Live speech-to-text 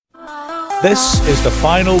This is the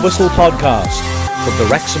Final Whistle podcast from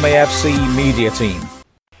the Wrexham AFC media team.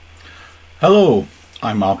 Hello,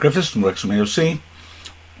 I'm Mark Griffiths from Wrexham AFC.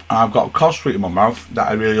 I've got a cough sweet in my mouth that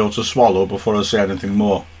I really ought to swallow before I say anything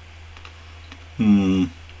more.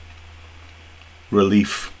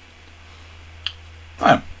 Relief.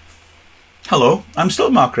 Hello, I'm still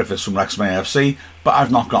Mark Griffiths from Wrexham AFC, but I've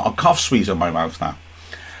not got a cough sweet in my mouth now.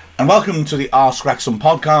 And welcome to the Ask Wrexham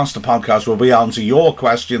podcast, the podcast where we answer your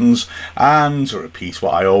questions. And to repeat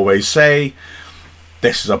what I always say,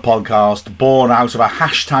 this is a podcast born out of a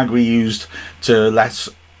hashtag we used to let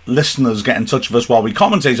listeners get in touch with us while we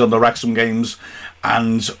commentate on the Wrexham games.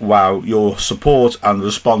 And wow, your support and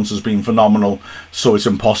response has been phenomenal, so it's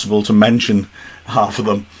impossible to mention half of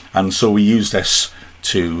them. And so we use this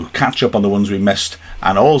to catch up on the ones we missed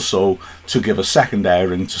and also to give a second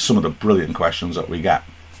airing to some of the brilliant questions that we get.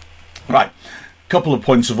 Right, couple of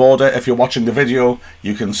points of order. If you're watching the video,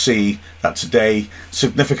 you can see that today,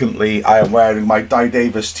 significantly, I am wearing my Dai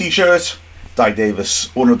Davis t-shirt. Dai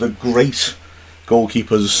Davis, one of the great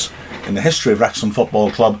goalkeepers in the history of Wrexham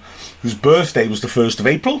Football Club, whose birthday was the 1st of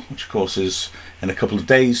April, which of course is in a couple of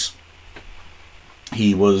days.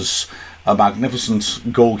 He was a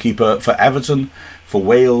magnificent goalkeeper for Everton, for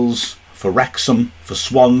Wales, for Wrexham, for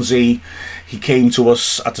Swansea. He came to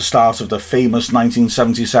us at the start of the famous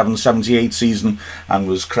 1977-78 season and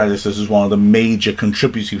was credited as one of the major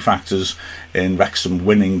contributing factors in Wrexham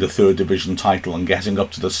winning the third division title and getting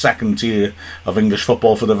up to the second tier of English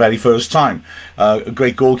football for the very first time. A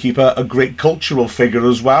great goalkeeper, a great cultural figure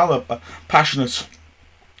as well, a passionate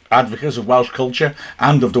advocate of Welsh culture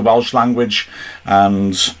and of the Welsh language,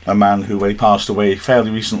 and a man who, when he passed away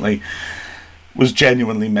fairly recently, was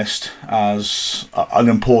genuinely missed as an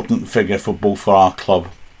important figure for both for our club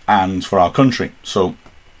and for our country. So,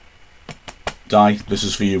 Dai, this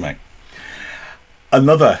is for you, mate.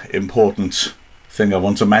 Another important thing I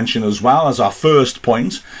want to mention as well as our first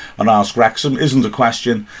point on Ask Wrexham isn't a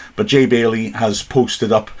question, but Jay Bailey has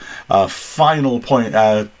posted up a final point,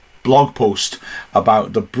 blog post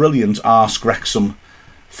about the brilliant Ask Wrexham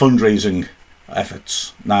fundraising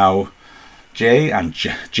efforts. Now, Jay and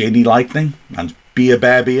Janie Lightning and Beer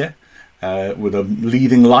Bear Beer were the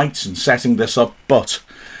leading lights in setting this up, but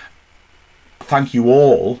thank you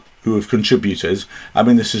all who have contributed. I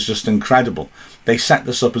mean, this is just incredible. They set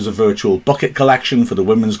this up as a virtual bucket collection for the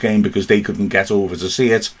women's game because they couldn't get over to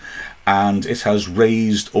see it, and it has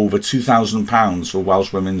raised over £2,000 for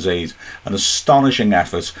Welsh Women's Aid. An astonishing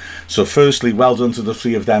effort. So firstly, well done to the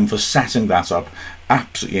three of them for setting that up.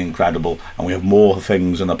 Absolutely incredible, and we have more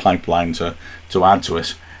things in the pipeline to add to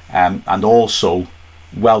it. And also,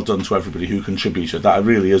 well done to everybody who contributed. That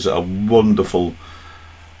really is a wonderful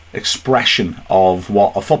expression of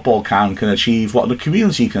what a football can achieve, what the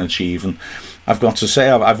community can achieve. And I've got to say,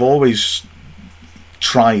 I've always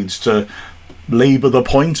tried to labour the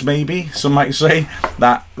point, maybe some might say,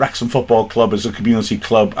 that Wrexham Football Club is a community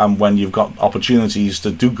club, and when you've got opportunities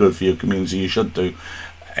to do good for your community, you should do.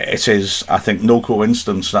 It is, I think, no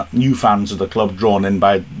coincidence that new fans of the club drawn in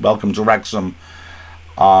by Welcome to Wrexham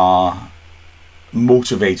are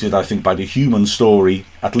motivated, I think, by the human story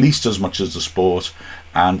at least as much as the sport,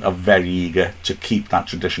 and are very eager to keep that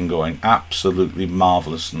tradition going. Absolutely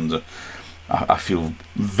marvellous, and I feel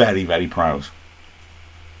very, very proud.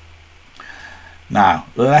 Now,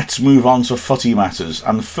 let's move on to footy matters.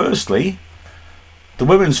 And firstly, the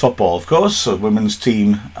women's football, of course. The women's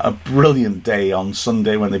team, a brilliant day on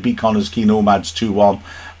Sunday when they beat Connah's Quay Nomads 2-1.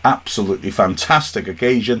 Absolutely fantastic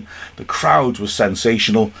occasion. The crowd was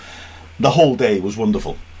sensational. The whole day was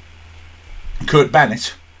wonderful. Kurt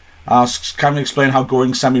Bennett asks, can we explain how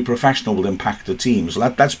going semi-professional will impact the teams?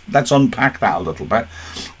 Let's unpack that a little bit.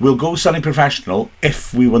 We'll go semi-professional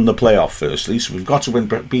if we win the playoff firstly. So we've got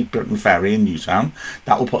to beat Britain Ferry in Newtown.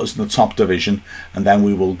 That will put us in the top division, and then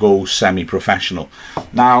we will go semi-professional.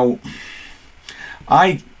 Now,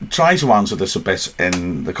 I tried to answer this a bit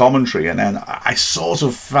in the commentary, and then I sort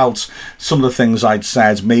of felt some of the things I'd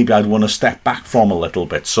said maybe I'd want to step back from a little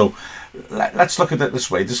bit. So let's look at it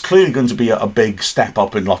this way. There's clearly going to be a big step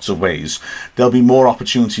up in lots of ways. There'll be more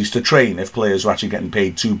opportunities to train if players are actually getting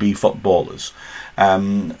paid to be footballers.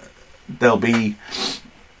 There'll be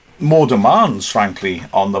more demands, frankly,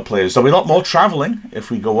 on the players. There'll be a lot more travelling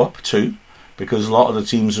if we go up too, because a lot of the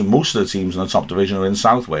teams and most of the teams in the top division are in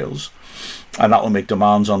South Wales. And that will make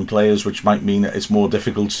demands on players, which might mean that it's more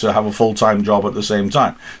difficult to have a full-time job at the same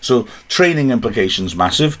time. So training implications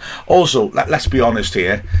massive. Also, let's be honest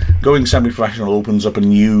here, going semi-professional opens up a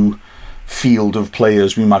new field of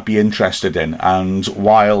players we might be interested in. And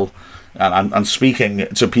while and speaking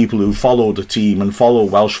to people who follow the team and follow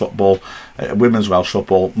Welsh football, women's Welsh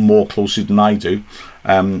football, more closely than I do,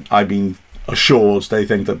 I've been assured they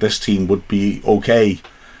think that this team would be okay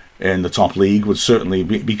in the top league, would certainly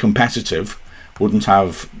be competitive, wouldn't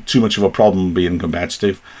have too much of a problem being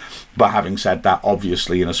competitive. But having said that,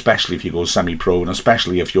 obviously, and especially if you go semi-pro, and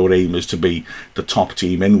especially if your aim is to be the top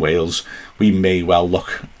team in Wales, we may well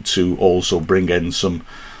look to also bring in some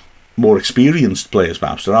more experienced players,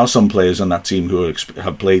 perhaps. There are some players in that team who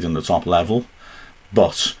have played in the top level,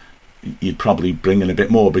 but you'd probably bring in a bit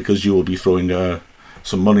more because you will be throwing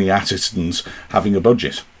some money at it and having a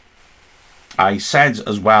budget. I said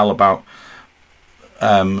as well about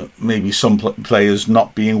maybe some players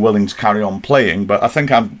not being willing to carry on playing, but I think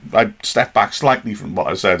I'd step back slightly from what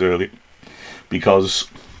I said earlier, because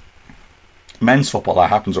men's football, that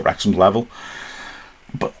happens at Wrexham's level,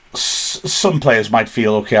 but some players might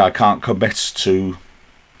feel, okay, I can't commit to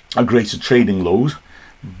a greater training load.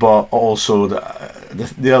 But also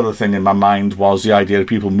the other thing in my mind was the idea of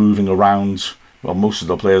people moving around. Well, most of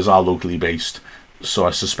the players are locally based, so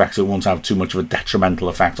I suspect it won't have too much of a detrimental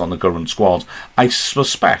effect on the current squad. I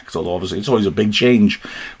suspect, although obviously it's always a big change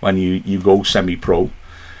when you go semi-pro.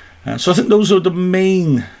 So I think those are the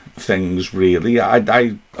main things, really.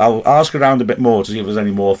 I'll ask around a bit more to see if there's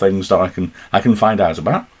any more things that I can find out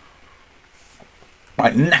about.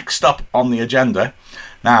 Right, next up on the agenda.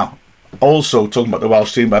 Now, also talking about the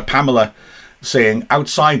Welsh team, by Pamela saying,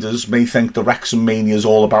 outsiders may think the Wrexham mania is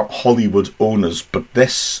all about Hollywood owners, but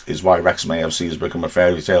this is why Wrexham AFC has become a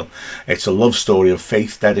fairy tale. It's a love story of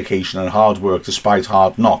faith, dedication and hard work despite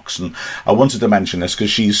hard knocks. And I wanted to mention this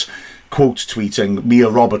because she's quote tweeting Mia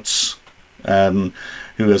Roberts, who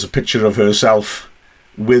has a picture of herself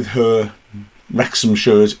with her Wrexham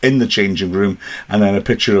shirt in the changing room, and then a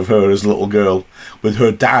picture of her as a little girl with her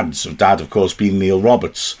dad of course being Neil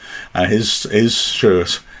Roberts, his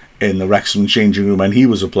shirt in the Wrexham changing room when he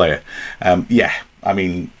was a player.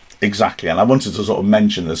 Exactly, and I wanted to sort of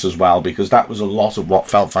mention this as well because that was a lot of what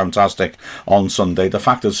felt fantastic on Sunday. The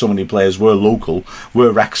fact that so many players were local,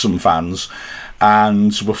 were Wrexham fans,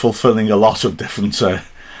 and were fulfilling a lot of different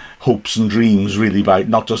hopes and dreams, really, by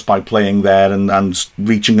not just by playing there and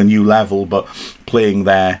reaching a new level, but playing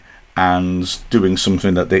there and doing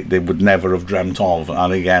something that they would never have dreamt of.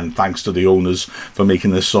 And again, thanks to the owners for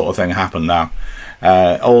making this sort of thing happen now.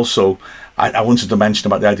 Also, I wanted to mention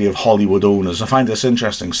about the idea of Hollywood owners. I find this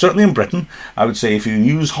interesting. Certainly in Britain, I would say if you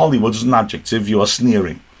use Hollywood as an adjective, you are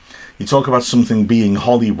sneering. You talk about something being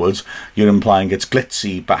Hollywood, you're implying it's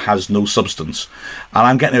glitzy but has no substance. And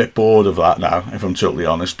I'm getting a bit bored of that now, if I'm totally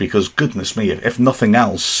honest, because goodness me, if nothing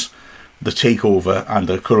else, the takeover and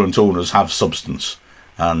the current owners have substance.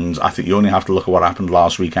 And I think you only have to look at what happened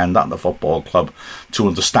last weekend at the football club to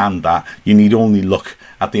understand that. You need only look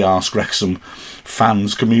at the Ask Wrexham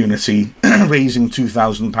fans community raising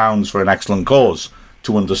 £2,000 for an excellent cause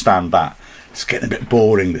to understand that. It's getting a bit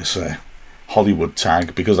boring, this Hollywood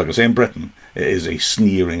tag, because like I say, in Britain it is a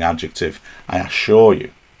sneering adjective, I assure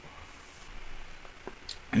you.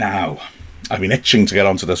 Now, I've been itching to get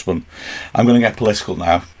onto this one. I'm going to get political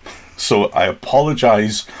now, so I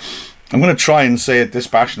apologise. I'm going to try and say it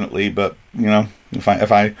dispassionately, but you know, if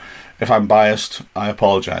I'm biased, I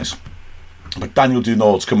apologise. But Daniel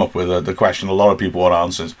Dunaud's come up with the question a lot of people want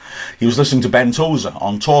answered. He was listening to Ben Tozer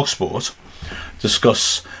on TalkSport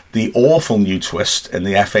discuss the awful new twist in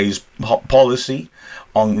the FA's policy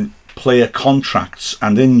on player contracts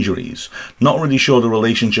and injuries. Not really sure the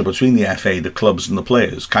relationship between the FA, the clubs and the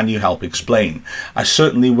players. Can you help explain? I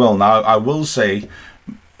certainly will. Now, I will say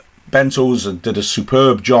Ben Tozer did a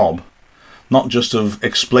superb job, not just of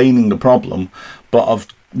explaining the problem, but of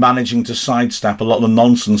managing to sidestep a lot of the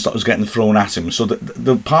nonsense that was getting thrown at him. So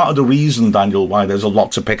the part of the reason, Daniel, why there's a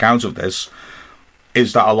lot to pick out of this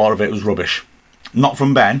is that a lot of it was rubbish. Not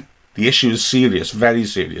from Ben. The issue is serious, very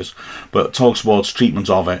serious. But TalkSport's treatment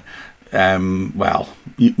of it, well,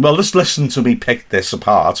 just listen to me pick this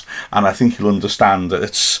apart, and I think you'll understand that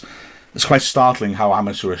it's quite startling how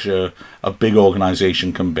amateurish a big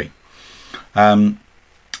organisation can be.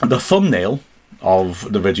 The thumbnail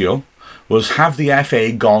of the video was, have the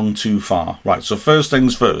FA gone too far? Right, so first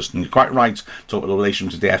things first, and you're quite right to talk about the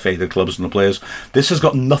relationship to the FA, the clubs and the players. This has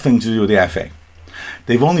got nothing to do with the FA.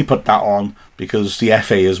 They've only put that on because the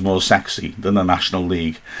FA is more sexy than the National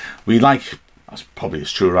League. We like, as probably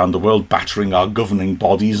is true around the world, battering our governing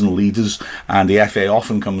bodies and leaders, and the FA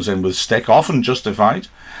often comes in with stick, often justified.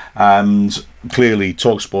 And clearly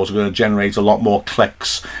TalkSport are going to generate a lot more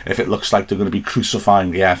clicks if it looks like they're going to be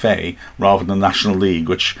crucifying the FA rather than the National League,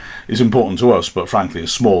 which is important to us, but frankly a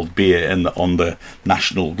small beer on the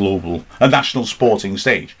national sporting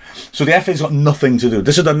stage. So the FA's got nothing to do.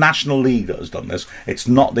 This is the National League that has done this. It's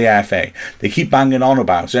not the FA. They keep banging on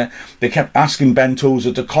about it. They kept asking Ben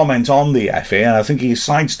Tozer to comment on the FA, and I think he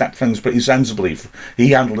sidestepped things pretty sensibly. He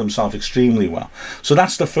handled himself extremely well. So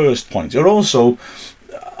that's the first point. You're also,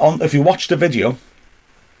 if you watch the video,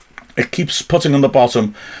 it keeps putting on the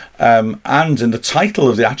bottom and in the title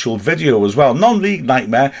of the actual video as well, non-league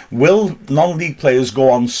nightmare, will non-league players go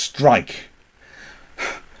on strike?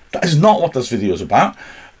 That is not what this video is about.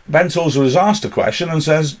 Ben Tozer is asked a question and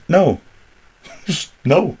says no. Just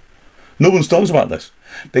no. No one's talked about this.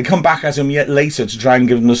 They come back at him yet later to try and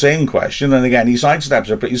give him the same question, and again he sidesteps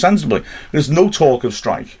it pretty sensibly. There's no talk of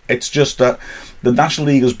strike. It's just that the National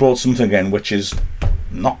League has brought something in which is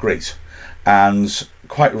not great, and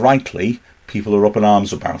quite rightly people are up in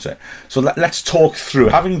arms about it. So let's talk through.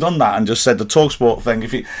 Having done that and just said the TalkSport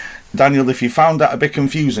thing, Daniel, if you found that a bit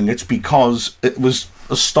confusing, it's because it was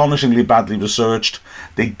astonishingly badly researched.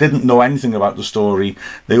 They didn't know anything about the story.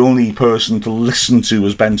 The only person to listen to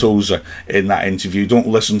was Ben Tozer in that interview. Don't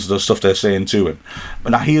listen to the stuff they're saying to him.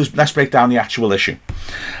 But now let's break down the actual issue.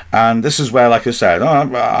 And this is where, like I said,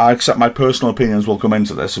 I accept my personal opinions will come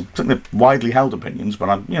into this. I think they're widely held opinions, but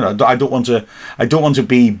I don't want to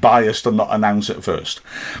be biased and not announce it first.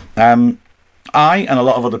 I and a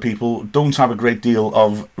lot of other people don't have a great deal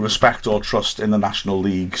of respect or trust in the National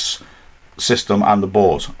League's system and the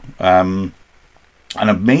board. And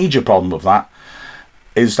a major problem with that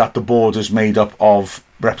is that the board is made up of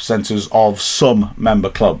representatives of some member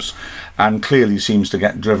clubs and clearly seems to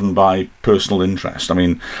get driven by personal interest. I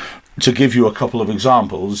mean, to give you a couple of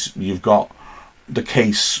examples, you've got the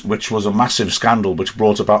case which was a massive scandal which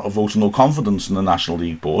brought about a vote of no confidence in the National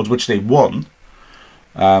League board, which they won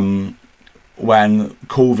when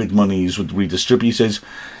COVID monies were redistributed.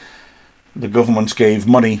 The government gave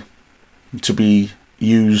money to be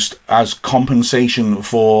used as compensation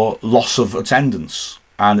for loss of attendance,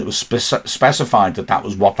 and it was specified that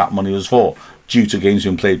was what that money was for, due to games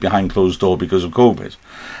being played behind closed door because of COVID.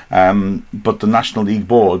 But the National League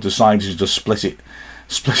board decided to just split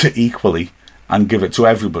it equally and give it to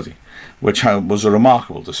everybody, which was a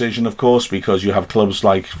remarkable decision, of course, because you have clubs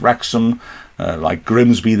like Wrexham, like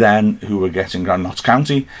Grimsby then, who were getting, Notts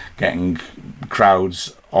County, getting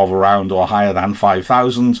crowds of around or higher than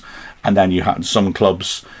 5,000, and then you had some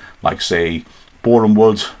clubs like, say, Boreham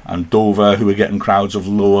Wood and Dover, who were getting crowds of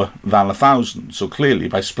lower than 1,000. So clearly,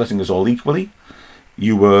 by splitting this all equally,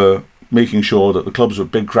 you were making sure that the clubs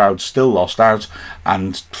with big crowds still lost out,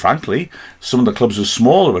 and frankly, some of the clubs with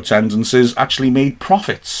smaller attendances actually made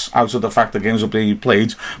profits out of the fact that games were being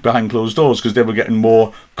played behind closed doors because they were getting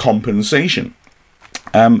more compensation.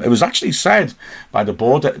 It was actually said by the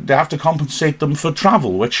board that they have to compensate them for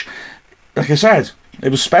travel, which, like I said, it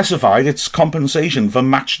was specified it's compensation for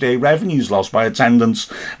match day revenues lost by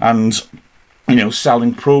attendance and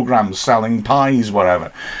selling programmes, selling pies,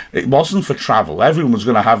 whatever. It wasn't for travel. Everyone was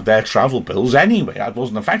going to have their travel bills anyway. That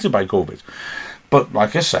wasn't affected by COVID. But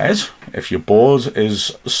like I said, if your board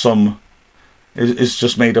is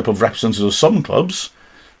just made up of representatives of some clubs,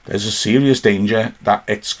 there's a serious danger that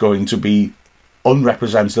it's going to be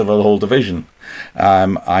unrepresentative of the whole division.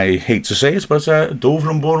 I hate to say it, but Dover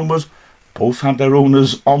and Boreham Wood both had their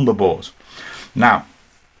owners on the board. Now,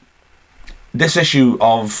 this issue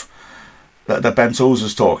of that Ben Tozer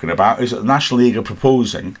is talking about is that the National League are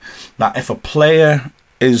proposing that if a player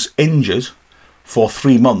is injured for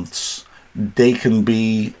 3 months, they can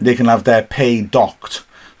have their pay docked,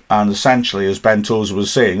 and essentially, as Ben Tozer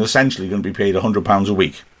was saying, essentially going to be paid £100 a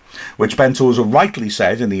week, which Ben Tozer rightly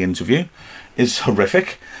said in the interview is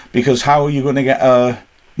horrific, because how are you going to get a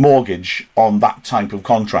mortgage on that type of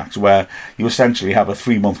contract where you essentially have a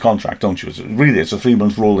 3-month contract, don't you? It's a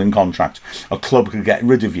 3-month rolling contract. A club could get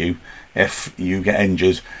rid of you if you get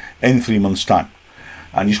injured in 3 months' time.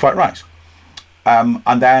 And he's quite right.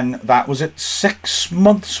 And then that was it, 6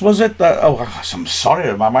 months, was it? I'm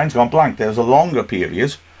sorry, my mind's gone blank. There was a longer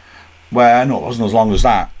period where, no, it wasn't as long as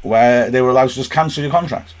that, where they were allowed to just cancel your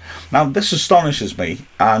contract. Now, this astonishes me,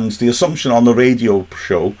 and the assumption on the radio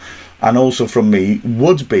show, and also from me,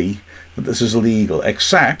 would be that this is illegal,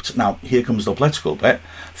 except, now, here comes the political bit,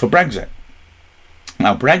 for Brexit.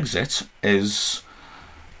 Now, Brexit is...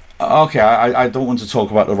 Okay, I don't want to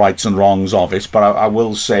talk about the rights and wrongs of it, but I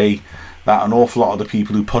will say that an awful lot of the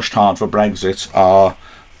people who pushed hard for Brexit are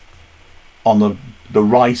on the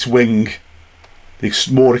right wing, the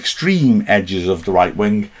more extreme edges of the right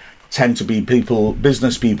wing, tend to be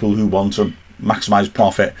business people who want to maximise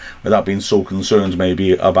profit without being so concerned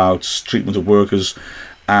maybe about treatment of workers,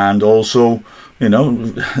 and also,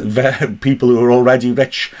 people who are already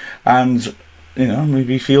rich and,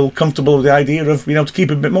 maybe feel comfortable with the idea of, to keep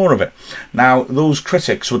a bit more of it. Now, those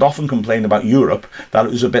critics would often complain about Europe, that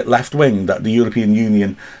it was a bit left-wing, that the European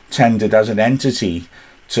Union tended as an entity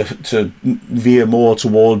to veer more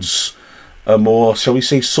towards a more, shall we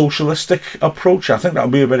say, socialistic approach. I think that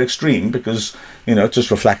would be a bit extreme because, it just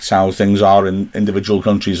reflects how things are in individual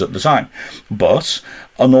countries at the time. But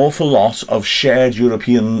an awful lot of shared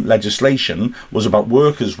European legislation was about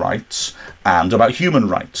workers' rights and about human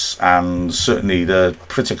rights. And certainly the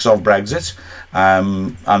critics of Brexit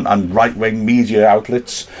and right-wing media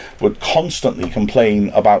outlets would constantly complain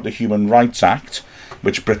about the Human Rights Act,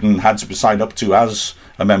 which Britain had to sign up to as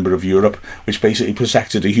a member of Europe, which basically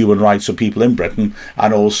protected the human rights of people in Britain,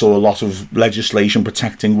 and also a lot of legislation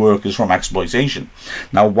protecting workers from exploitation.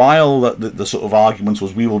 Now, while the sort of argument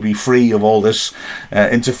was we will be free of all this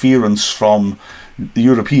interference from the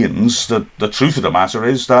Europeans, the truth of the matter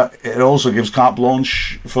is that it also gives carte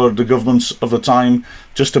blanche for the governments of the time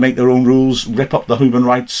just to make their own rules, rip up the Human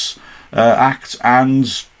Rights Act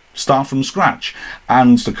and start from scratch.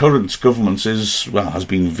 And the current government has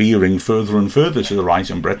been veering further and further to the right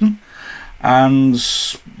in Britain, and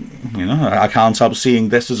I can't help seeing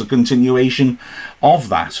this as a continuation of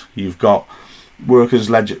that. You've got workers'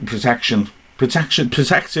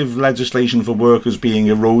 protective legislation for workers being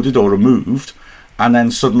eroded or removed, and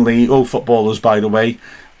then suddenly footballers, by the way,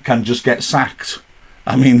 can just get sacked.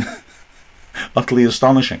 I mean, utterly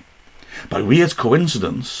astonishing. By weird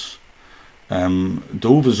coincidence,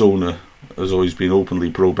 Dover's owner has always been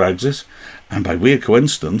openly pro-Brexit, and by weird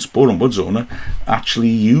coincidence, Boreham Wood's owner actually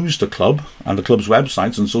used the club and the club's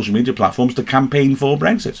websites and social media platforms to campaign for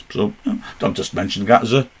Brexit. So don't just mention that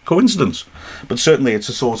as a coincidence. But certainly it's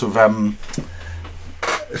a sort of,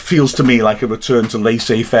 it feels to me like a return to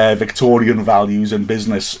laissez-faire Victorian values in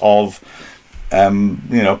business of,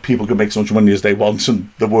 people can make as much money as they want, and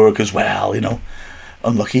the workers,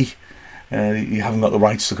 unlucky. You haven't got the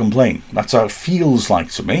rights to complain. That's how it feels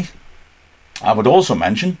like to me. I would also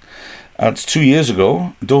mention that 2 years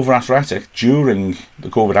ago, Dover Athletic, during the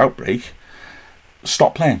COVID outbreak,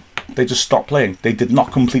 stopped playing. They just stopped playing. They did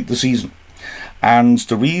not complete the season. And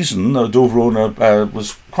the reason the Dover owner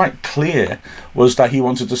was quite clear was that he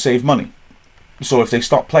wanted to save money. So if they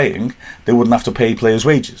stopped playing, they wouldn't have to pay players'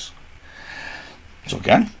 wages. So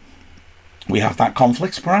again, we have that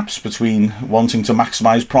conflict, perhaps, between wanting to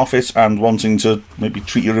maximise profit and wanting to maybe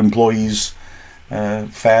treat your employees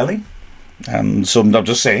fairly. And so I'm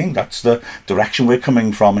just saying that's the direction we're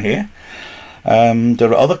coming from here. There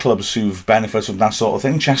are other clubs who've benefited from that sort of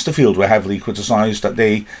thing. Chesterfield were heavily criticised that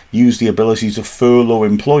they used the ability to furlough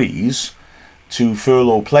employees to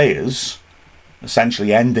furlough players,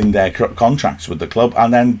 essentially ending their contracts with the club,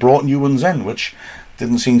 and then brought new ones in, which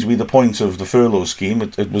didn't seem to be the point of the furlough scheme.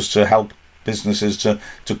 It was to help businesses to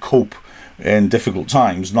cope in difficult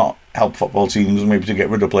times, not help football teams maybe to get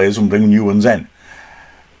rid of players and bring new ones in.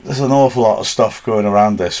 There's an awful lot of stuff going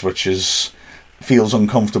around this which feels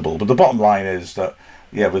uncomfortable, but the bottom line is that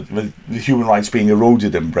with the human rights being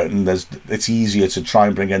eroded in Britain, it's easier to try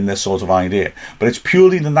and bring in this sort of idea. But it's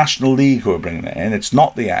purely the National League who are bringing it in, it's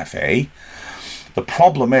not the FA. The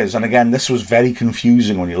problem is, and again this was very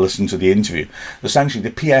confusing when you listen to the interview, essentially the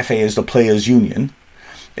PFA is the players' union.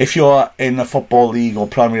 If you're in a football league or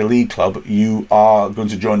Premier League club, you are going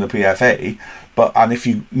to join the PFA. And if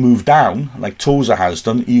you move down, like Tozer has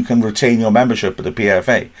done, you can retain your membership at the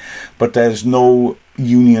PFA. But there's no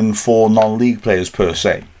union for non-league players per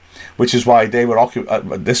se, which is why they were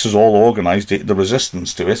this was all organised, the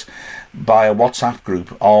resistance to it, by a WhatsApp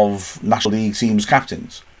group of National League teams'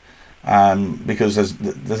 captains, because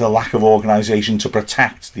there's a lack of organisation to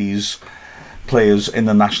protect these players in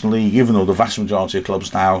the National League, even though the vast majority of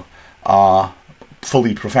clubs now are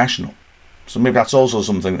fully professional. So maybe that's also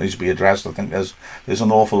something that needs to be addressed. I think there's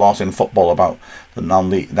an awful lot in football about the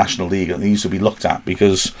National League that needs to be looked at,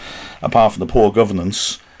 because apart from the poor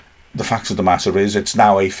governance, the fact of the matter is it's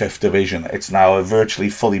now a fifth division. It's now a virtually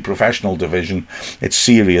fully professional division. It's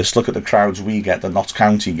serious. Look at the crowds we get, that Notts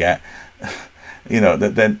County get.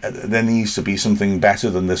 There needs to be something better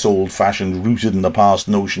than this old-fashioned, rooted in the past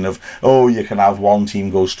notion of, you can have one team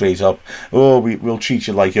go straight up. We'll treat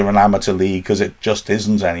you like you're an amateur league, because it just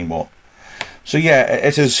isn't anymore. So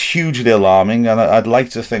it is hugely alarming, and I'd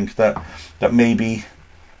like to think that maybe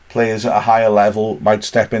players at a higher level might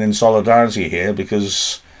step in solidarity here,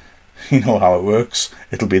 because you know how it works.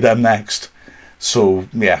 It'll be them next. So,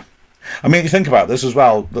 I mean, you think about this as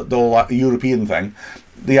well, the whole European thing.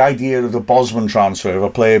 the idea of the Bosman transfer, of a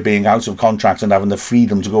player being out of contract and having the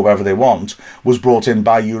freedom to go wherever they want, was brought in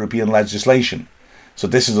by European legislation. So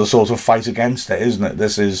this is a sort of fight against it, isn't it?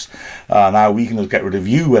 This is, now we can just get rid of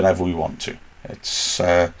you whenever we want to. It's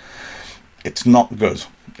not good.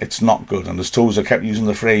 It's not good. And as Tozer kept using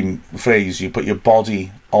the phrase, you put your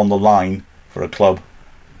body on the line for a club,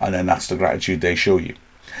 and then that's the gratitude they show you.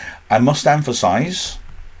 I must emphasise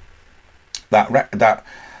that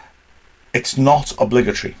it's not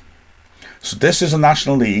obligatory. So this is a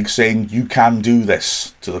National League saying you can do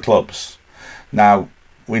this to the clubs. Now,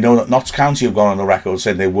 we know that Notts County have gone on the record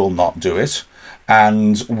saying they will not do it,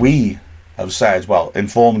 and we have said, well,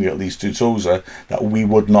 informally at least to Tozer, that we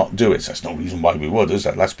would not do it. There's no reason why we would, is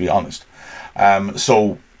there? Let's be honest.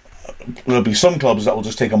 So there'll be some clubs that will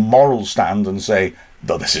just take a moral stand and say,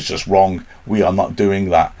 no, this is just wrong, we are not doing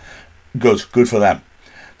that. Good for them.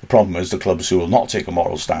 The problem is the clubs who will not take a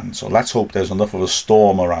moral stand. So let's hope there's enough of a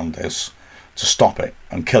storm around this to stop it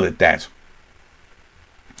and kill it dead.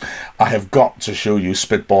 I have got to show you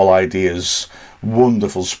Spitball Ideas'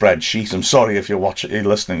 wonderful spreadsheet. I'm sorry if you're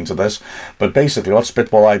listening to this, but basically what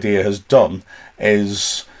Spitball Idea has done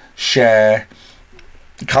is share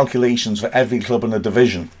calculations for every club in the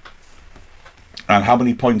division and how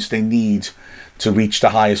many points they need to reach the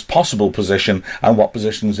highest possible position and what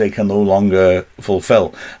positions they can no longer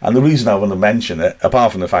fulfill. And the reason I want to mention it,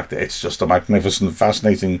 apart from the fact that it's just a magnificent,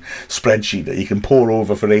 fascinating spreadsheet that you can pore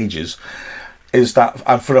over for ages, is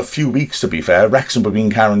that for a few weeks, to be fair, Wrexham have been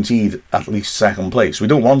guaranteed at least second place. We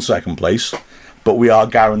don't want second place, but we are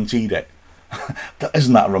guaranteed it.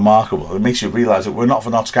 Isn't that remarkable? It makes you realise that we're not for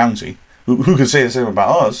Notts County. Who could say the same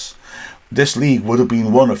about us? This league would have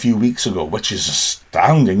been won a few weeks ago, which is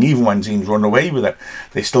astounding. Even when teams run away with it,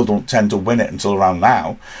 they still don't tend to win it until around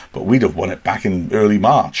now. But we'd have won it back in early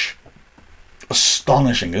March.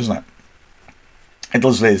 Astonishing, isn't it? It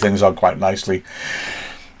does lay things out quite nicely.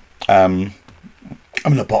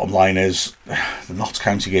 The bottom line is, the Notts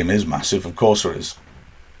County game is massive, of course it is.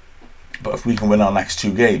 But if we can win our next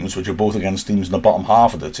two games, which are both against teams in the bottom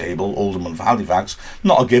half of the table, Oldham and Halifax,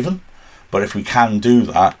 not a given, but if we can do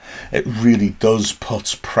that, it really does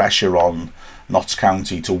put pressure on Notts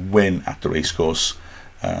County to win at the racecourse.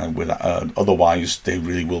 Otherwise, they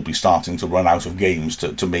really will be starting to run out of games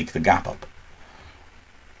to make the gap up.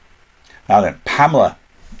 Now then, Pamela.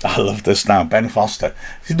 I love this now. Ben Foster.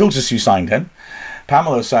 You notice you signed him.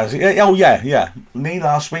 Pamela says, yeah. Me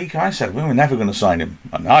last week, I said we were never going to sign him.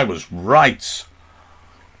 And I was right.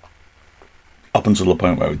 Up until the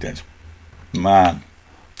point where we did. Man,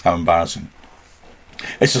 how embarrassing.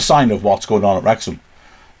 It's a sign of what's going on at Wrexham.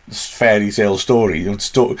 This fairy tale story.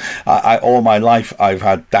 All my life I've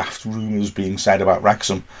had daft rumours being said about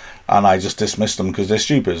Wrexham, and I just dismissed them because they're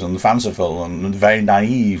stupid and fanciful and very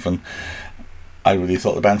naive, and I really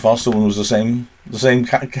thought the Ben Foster one was the same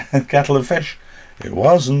kettle of fish. It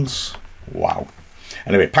wasn't. Wow.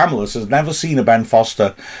 Anyway, Pamela says, never seen a Ben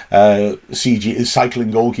Foster CG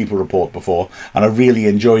cycling goalkeeper report before, and I really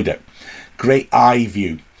enjoyed it. Great eye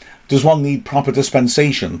view. Does one need proper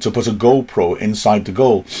dispensation to put a GoPro inside the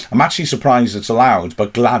goal? I'm actually surprised it's allowed,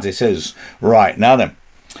 but glad it is. Right, now then.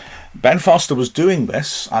 Ben Foster was doing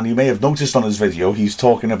this, and you may have noticed on his video, he's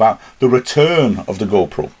talking about the return of the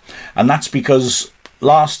GoPro. And that's because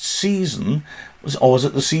last season, or was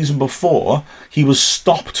it the season before, he was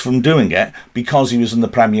stopped from doing it because he was in the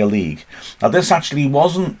Premier League. Now, this actually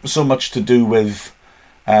wasn't so much to do with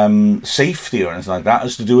safety or anything like that,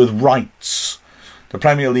 as to do with rights. The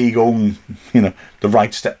Premier League own, the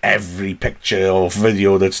rights to every picture or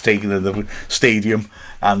video that's taken in the stadium,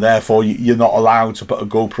 and therefore you're not allowed to put a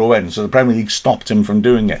GoPro in. So the Premier League stopped him from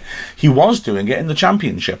doing it. He was doing it in the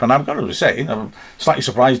Championship, and I've got to say, I'm slightly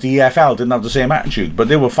surprised the EFL didn't have the same attitude, but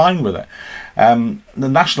they were fine with it. The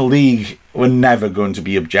National League were never going to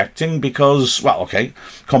be objecting because,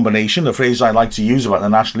 combination, the phrase I like to use about the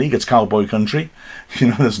National League, it's cowboy country.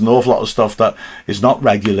 There's an awful lot of stuff that is not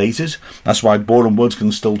regulated. That's why Boreham Wood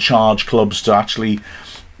can still charge clubs to actually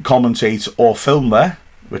commentate or film there,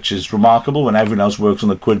 which is remarkable when everyone else works on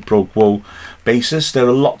a quid pro quo basis. There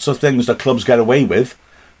are lots of things that clubs get away with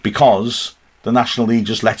because the National League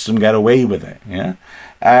just lets them get away with it. Yeah,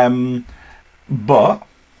 but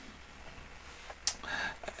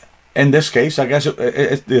in this case, I guess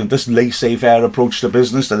this laissez-faire approach to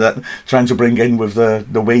business that trying to bring in with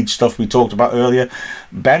the wage stuff we talked about earlier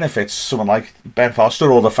benefits someone like Ben Foster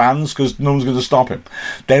or the fans because no one's going to stop him.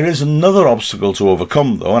 There is another obstacle to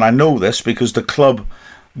overcome, though, and I know this because the club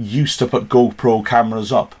used to put GoPro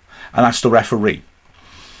cameras up, and that's the referee.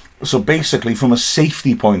 So basically, from a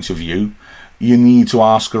safety point of view, you need to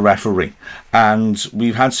ask a referee. And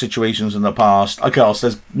we've had situations in the past, of course,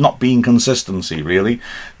 there's not been consistency, really.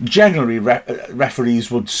 Generally,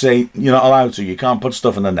 referees would say, you're not allowed to, you can't put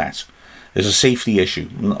stuff in the net. There's a safety issue.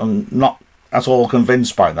 I'm not at all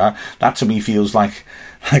convinced by that. That to me feels like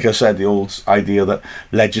I said, the old idea that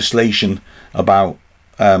legislation about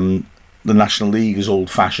the National League is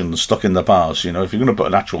old-fashioned, stuck in the past. You know, if you're going to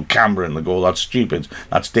put an actual camera in the goal, that's stupid.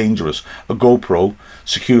 That's dangerous. A GoPro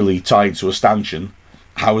securely tied to a stanchion,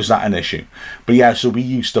 how is that an issue? But yeah, so we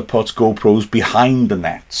used to put GoPros behind the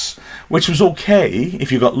nets, which was okay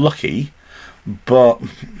if you got lucky, but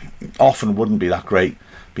often wouldn't be that great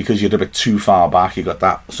because you're a bit too far back. You got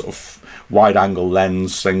that sort of wide-angle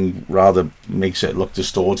lens thing, rather makes it look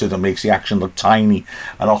distorted and makes the action look tiny.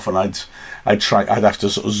 And often I'd have to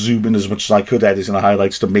sort of zoom in as much as I could, editing the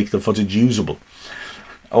highlights to make the footage usable.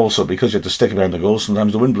 Also, because you had to stick it behind the goal,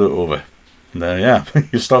 sometimes the wind blew it over. There, yeah,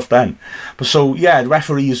 you're stuffed then. But so, yeah,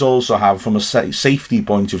 referees also have, from a safety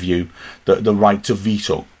point of view, the right to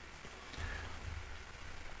veto.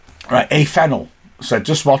 Right, A. Fennell said,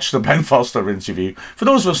 just watched the Ben Foster interview. For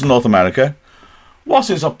those of us in North America,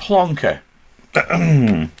 what is a plonker?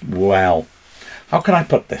 Well, how can I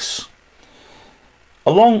put this?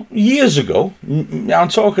 Years ago, I'm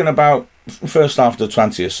talking about first half of the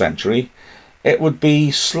 20th century, it would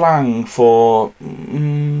be slang for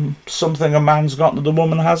something a man's got that the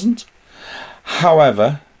woman hasn't.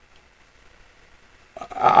 However,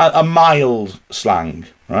 a mild slang,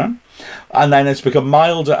 right? And then it's become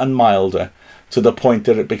milder and milder to the point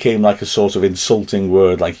that it became like a sort of insulting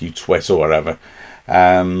word, like you twit or whatever.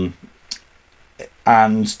 And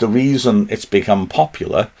the reason it's become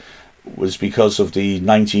popular was because of the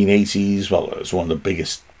 1980s. Well, it was one of the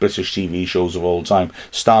biggest British TV shows of all time.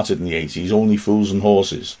 Started in the 80s, Only Fools and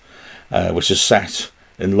Horses, which is set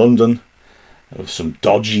in London with some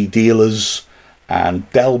dodgy dealers, and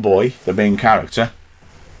Del Boy, the main character,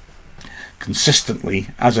 consistently,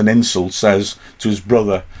 as an insult, says to his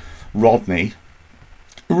brother Rodney,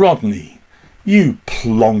 you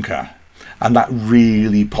plonker. And that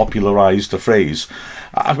really popularised the phrase.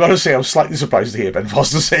 I've got to say, I was slightly surprised to hear Ben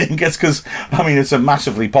Foster saying it, because, I mean, it's a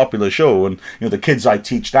massively popular show, and you know the kids I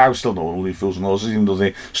teach now still know Only Fools and Horses, even though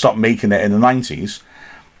they stopped making it in the 90s.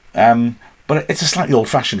 But it's a slightly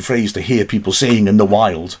old-fashioned phrase to hear people saying in the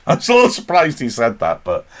wild. I'm so a little surprised he said that,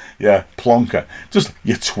 but yeah, plonker. Just,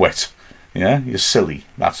 you twit. Yeah, you're silly,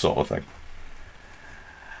 that sort of thing.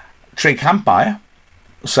 Trey Campbell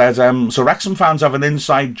said, so Wrexham fans have an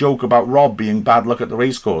inside joke about Rob being bad luck at the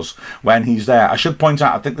racecourse when he's there. I should point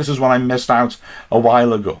out, I think this is one I missed out a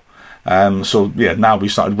while ago. So yeah, now we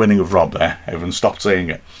started winning of Rob there. Everyone stopped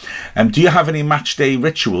saying it. Do you have any match day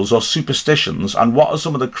rituals or superstitions, and what are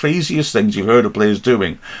some of the craziest things you've heard of players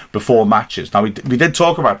doing before matches? Now, we did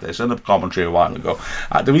talk about this in the commentary a while ago.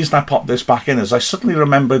 The reason I popped this back in is I suddenly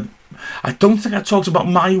remembered, I don't think I talked about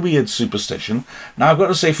my weird superstition. Now, I've got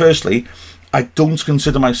to say, firstly, I don't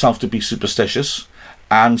consider myself to be superstitious,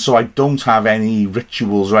 and so I don't have any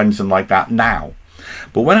rituals or anything like that now.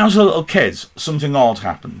 But when I was a little kid, something odd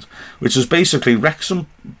happened, which was basically Wrexham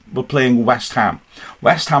were playing West Ham.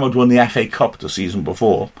 West Ham had won the FA Cup the season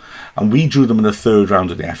before, and we drew them in the third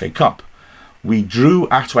round of the FA Cup. We drew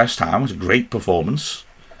at West Ham. It was a great performance.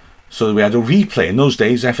 So we had a replay. In those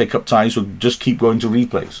days, FA Cup ties would just keep going to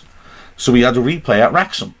replays. So we had a replay at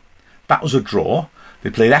Wrexham. That was a draw. They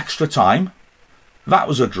played extra time. That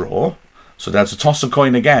was a draw. So they had to toss a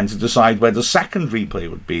coin again to decide where the second replay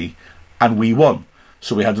would be, and we won.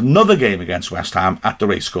 So we had another game against West Ham at the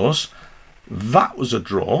racecourse. That was a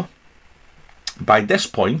draw. By this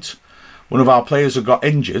point, one of our players had got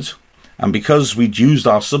injured, and because we'd used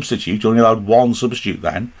our substitute, only allowed one substitute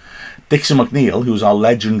then, Dixon McNeil, who was our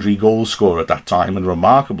legendary goal scorer at that time and a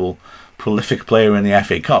remarkable, prolific player in the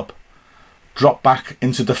FA Cup, dropped back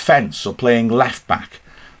into defence, so playing left back.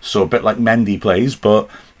 So a bit like Mendy plays, but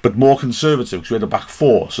more conservative, because we had a back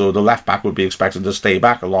four, so the left back would be expected to stay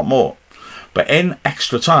back a lot more. But in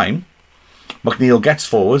extra time, McNeil gets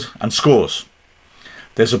forward and scores.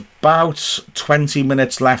 There's about 20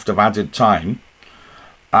 minutes left of added time,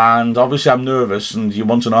 and obviously I'm nervous and you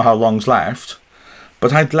want to know how long's left,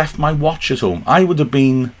 but I'd left my watch at home. I would have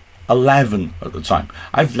been 11 at the time.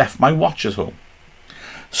 I've left my watch at home.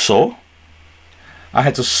 So I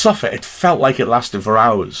had to suffer. It felt like it lasted for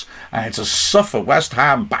hours. I had to suffer West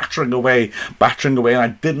Ham battering away, and I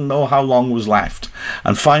didn't know how long was left.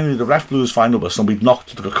 And finally, the ref blew his final whistle, and we'd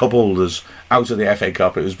knocked the cup holders out of the FA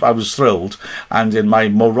Cup. I was thrilled, and in my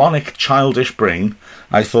moronic, childish brain,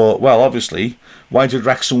 I thought, well, obviously, why did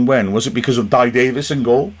Wrexham win? Was it because of Di Davis in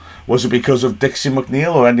goal? Was it because of Dixie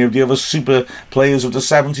McNeil or any of the other super players of the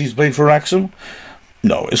 70s played for Wrexham?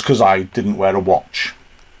 No, it's because I didn't wear a watch,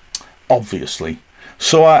 obviously.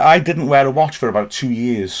 So I didn't wear a watch for about 2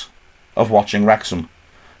 years of watching Wrexham,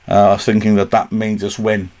 thinking that made us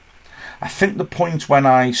win. I think the point when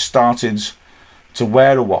I started to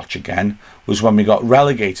wear a watch again was when we got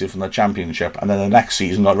relegated from the Championship, and then the next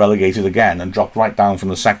season got relegated again and dropped right down from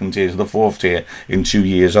the 2nd tier to the 4th tier in 2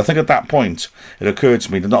 years. I think at that point it occurred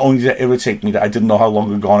to me that not only did it irritate me that I didn't know how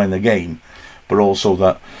long had gone in the game, but also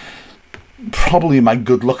that probably my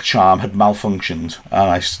good luck charm had malfunctioned,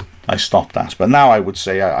 and I stopped that. But now I would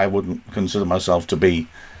say I wouldn't consider myself to be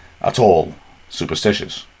at all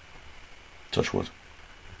superstitious. Touch wood.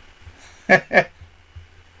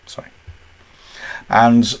 Sorry.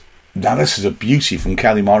 And now this is a beauty from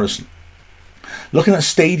Kelly Morrison. Looking at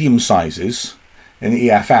stadium sizes in the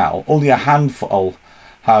EFL, only a handful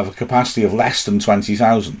have a capacity of less than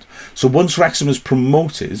 20,000. So once Wrexham is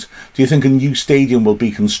promoted, do you think a new stadium will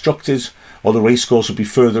be constructed, or the racecourse will be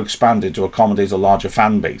further expanded to accommodate a larger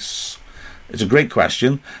fan base? It's a great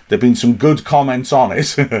question. There have been some good comments on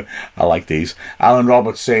it. I like these. Alan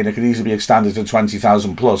Roberts saying it could easily be extended to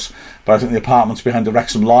 20,000 plus, but I think the apartments behind the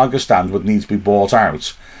Wrexham Lager stand would need to be bought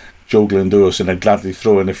out. Joe Glendower saying I'd gladly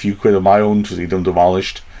throw in a few quid of my own to see them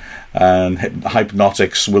demolished. And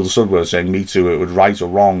Hypnotics, Will Sudworth saying me too, it would right or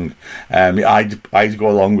wrong. I'd go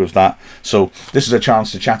along with that. So this is a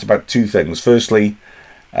chance to chat about two things. Firstly,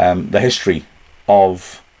 the history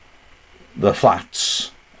of the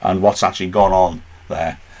flats and what's actually gone on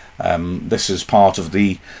there. This is part of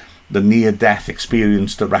the near-death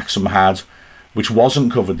experience that Wrexham had, which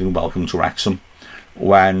wasn't covered in Welcome to Wrexham,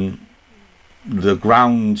 when the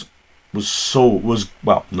ground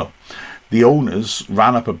the owners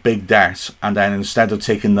ran up a big debt, and then instead of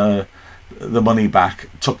taking the money back,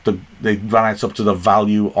 they ran it up to the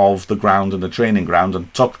value of the ground and the training ground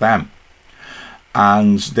and took them.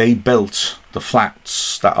 And they built the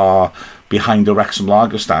flats that are behind the Wrexham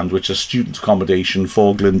Lager stand, which are student accommodation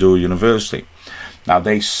for Glendower University. Now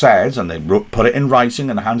they said, and they put it in writing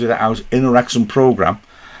and handed it out in a Wrexham programme,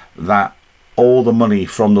 that all the money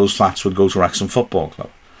from those flats would go to Wrexham Football Club.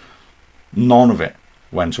 None of it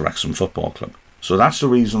went to Wrexham Football Club. So that's the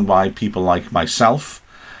reason why people like myself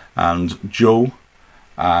and Joe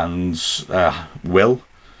and Will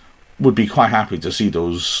would be quite happy to see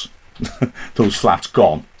those those flats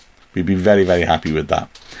gone. We'd be very, very happy with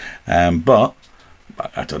that. But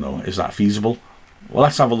I don't know, is that feasible? Well,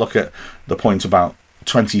 let's have a look at the point about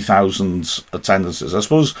 20,000 attendances. I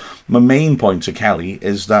suppose my main point to Kelly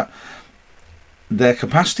is that their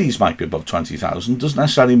capacities might be above 20,000. Doesn't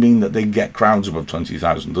necessarily mean that they get crowds above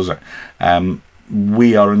 20,000, does it?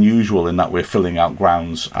 We are unusual in that we're filling out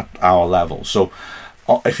grounds at our level. So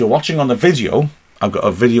if you're watching on the video, I've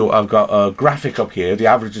got a graphic up here, the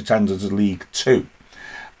average attendance in League 2.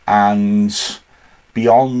 And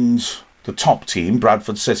beyond the top team,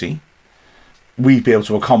 Bradford City, we'd be able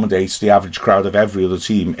to accommodate the average crowd of every other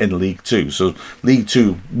team in League 2. So League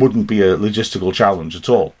 2 wouldn't be a logistical challenge at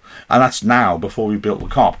all. And that's now before we built the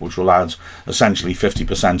Kop, which will add essentially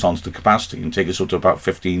 50% onto the capacity and take us up to about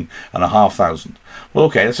 15,500. Well,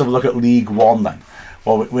 okay, let's have a look at League 1 then.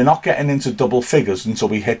 Well, we're not getting into double figures until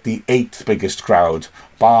we hit the 8th biggest crowd,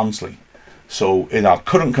 Barnsley. So in our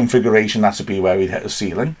current configuration, that would be where we'd hit the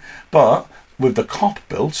ceiling. But with the Kop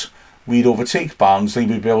built, we'd overtake Barnsley.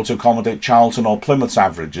 We'd be able to accommodate Charlton or Plymouth's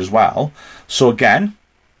average as well. So again,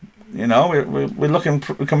 you know,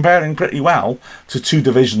 we're comparing pretty well to 2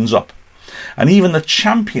 divisions up. And even the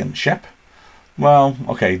Championship, well,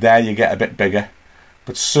 okay, there you get a bit bigger.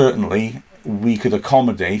 But certainly we could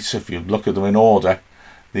accommodate, if you look at them in order,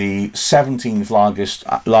 the 17th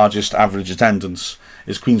largest average attendance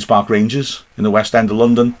is Queen's Park Rangers in the West End of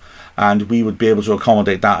London, and we would be able to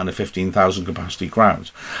accommodate that in a 15,000 capacity crowd.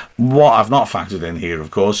 What I've not factored in here,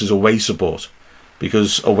 of course, is away support,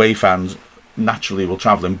 because away fans naturally will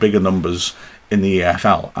travel in bigger numbers in the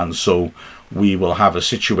EFL, and so we will have a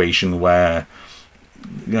situation where,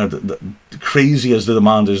 you know, the crazy as the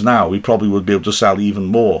demand is now, we probably would be able to sell even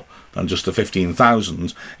more than just the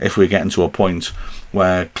 15,000 if we're getting to a point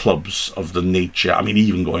where clubs of the nature, I mean,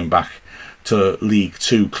 even going back to League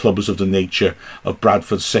 2, clubs of the nature of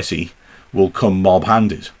Bradford City will come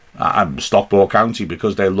mob-handed. Stockport County,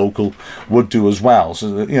 because they're local, would do as well.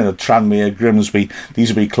 So, you know, Tranmere, Grimsby, these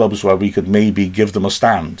would be clubs where we could maybe give them a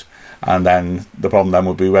stand. And then the problem then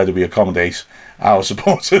would be, where do we accommodate our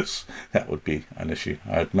supporters? that would be an issue,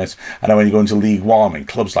 I admit. And then when you go into League One, I mean,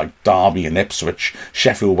 clubs like Derby and Ipswich,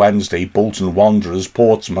 Sheffield Wednesday, Bolton Wanderers,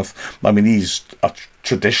 Portsmouth, I mean, these are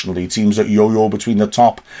traditionally teams that yo-yo between the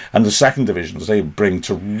top and the second divisions. They bring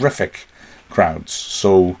terrific crowds.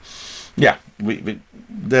 So, yeah,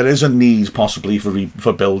 there is a need possibly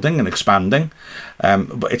for building and expanding,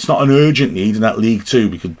 but it's not an urgent need in that League Two,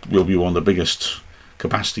 because we'll be one of the biggest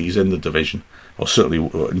capacities in the division, or certainly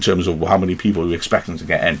in terms of how many people we're expecting to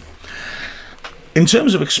get in. In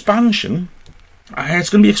terms of expansion, it's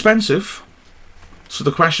going to be expensive. So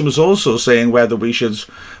the question was also saying whether we should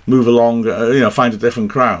move along, find a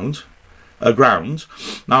different ground.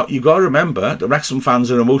 Now, you've got to remember that Wrexham fans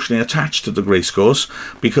are emotionally attached to the Racecourse,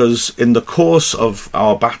 because in the course of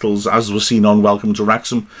our battles, as was seen on Welcome to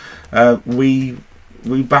Wrexham, we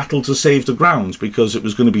battled to save the ground because it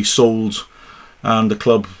was going to be sold and the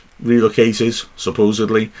club relocated,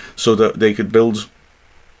 supposedly, so that they could build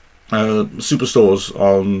superstores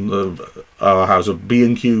on our house, a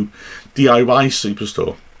B&Q DIY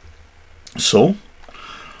superstore. So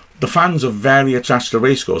the fans are very attached to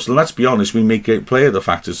Racecourse, and let's be honest, we make great play of the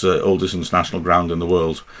fact it's the oldest international ground in the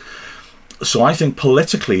world. So I think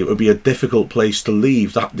politically it would be a difficult place to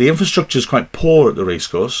leave. The infrastructure is quite poor at the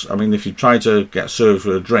Racecourse. I mean, if you try to get served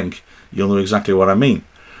for a drink, you'll know exactly what I mean.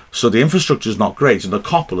 So the infrastructure is not great, and the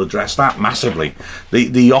COP will address that massively.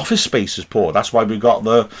 The office space is poor. That's why we've got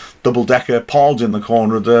the double-decker pod in the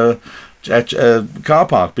corner of the car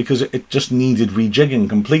park, because it just needed rejigging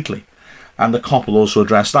completely. And the COP will also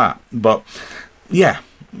address that. But, yeah,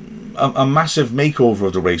 a massive makeover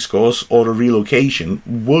of the Racecourse or a relocation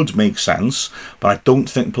would make sense, but I don't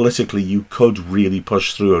think politically you could really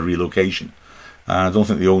push through a relocation. I don't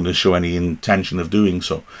think the owners show any intention of doing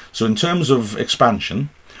so. So in terms of expansion,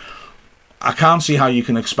 I can't see how you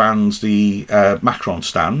can expand the Macron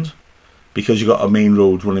stand, because you've got a main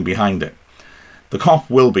road running behind it. The COP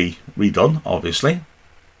will be redone, obviously.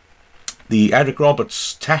 The Eric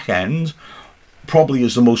Roberts tech end probably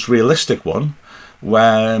is the most realistic one,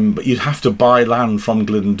 but you'd have to buy land from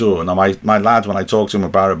Glyndŵr. Now, my lad, when I talked to him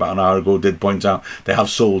about an hour ago, did point out they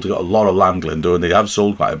have got a lot of land, Glyndŵr, and they have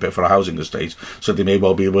sold quite a bit for a housing estate, so they may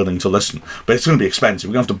well be willing to listen. But it's going to be expensive.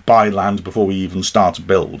 We're going to have to buy land before we even start to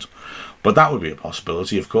build. But that would be a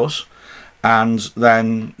possibility, of course. And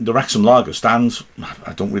then the Wrexham Lager stand,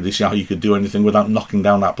 I don't really see how you could do anything without knocking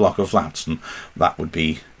down that block of flats, and that would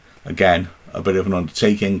be, again, a bit of an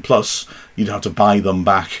undertaking. Plus, you'd have to buy them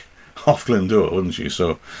back off Glyndŵr, wouldn't you?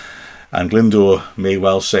 So, and Glyndŵr may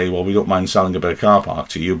well say, well, we don't mind selling a bit of car park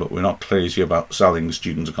to you, but we're not crazy about selling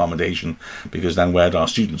student accommodation, because then where are our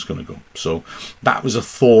students going to go? So that was a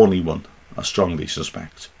thorny one, I strongly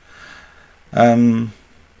suspect.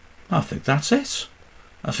 I think that's it.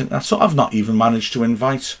 I think that's all. I've not even managed to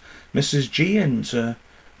invite Mrs. G in to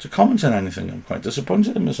comment on anything. I'm quite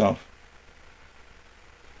disappointed in myself.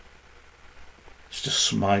 She's just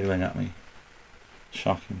smiling at me.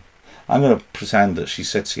 Shocking. I'm going to pretend that she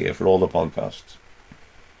sits here for all the podcasts.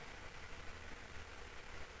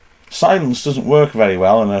 Silence doesn't work very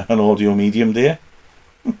well in an audio medium, dear.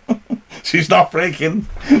 She's not breaking.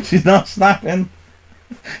 She's not snapping.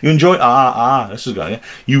 You enjoyed... this is good.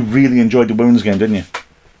 You really enjoyed the women's game, didn't you?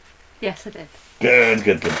 Yes, I did.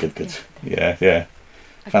 Good. Yeah.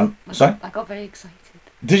 Sorry? I got very excited.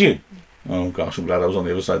 Did you? Oh gosh, I'm glad I was on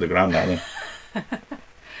the other side of the ground now then.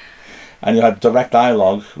 And you had direct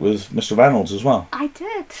dialogue with Mr. Reynolds as well. I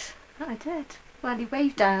did. Well, he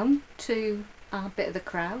waved down to our bit of the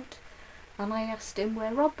crowd, and I asked him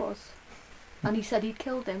where Rob was, and he said he'd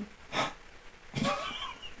killed him.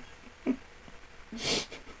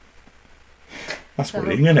 That's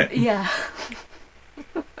worrying, isn't it? Yeah.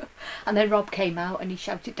 And then Rob came out and he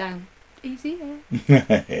shouted down, "Easy there."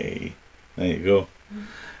 Hey, there you go.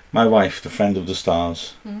 My wife, the friend of the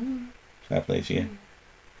stars. Fair play to you.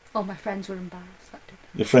 Oh, my friends were embarrassed. That did.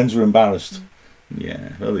 Your friends were embarrassed?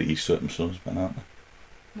 Yeah, well, they're used to it themselves, aren't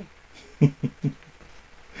they?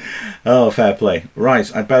 Oh, fair play.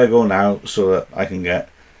 Right, I'd better go now so that I can get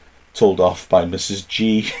told off by Mrs.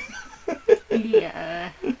 G. Yeah.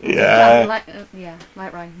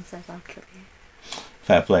 Like Ryan says, I'll kill you.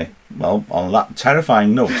 Fair play. Well, on that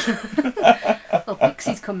terrifying note. Oh,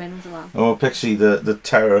 Pixie's come in as well. Oh, Pixie, the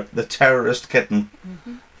terrorist kitten.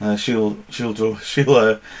 She'll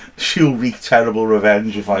wreak terrible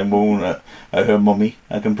revenge if I moan at her mummy.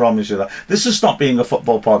 I can promise you that. This has stopped being a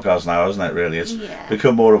football podcast now, hasn't it? Really, it's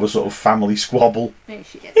become more of a sort of family squabble. There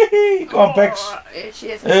she is. Go on, Pix. Here she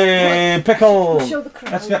is. Hey, Pickle. Show the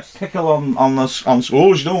crowd. Let's get Pickle on this. Oh,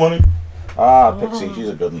 she don't want to. Pixie, she's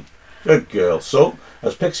a good one. Good girl. So,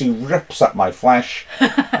 as Pixie rips at my flesh,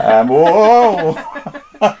 whoa!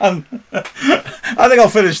 I think I'll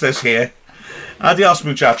finish this here. Adios,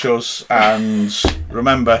 muchachos, and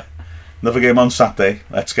remember, another game on Saturday.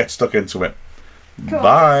 Let's get stuck into it.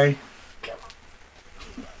 Bye.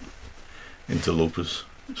 Interlopers.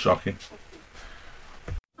 Shocking.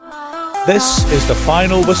 This is the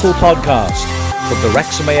Final Whistle podcast from the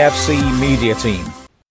Wrexham AFC media team.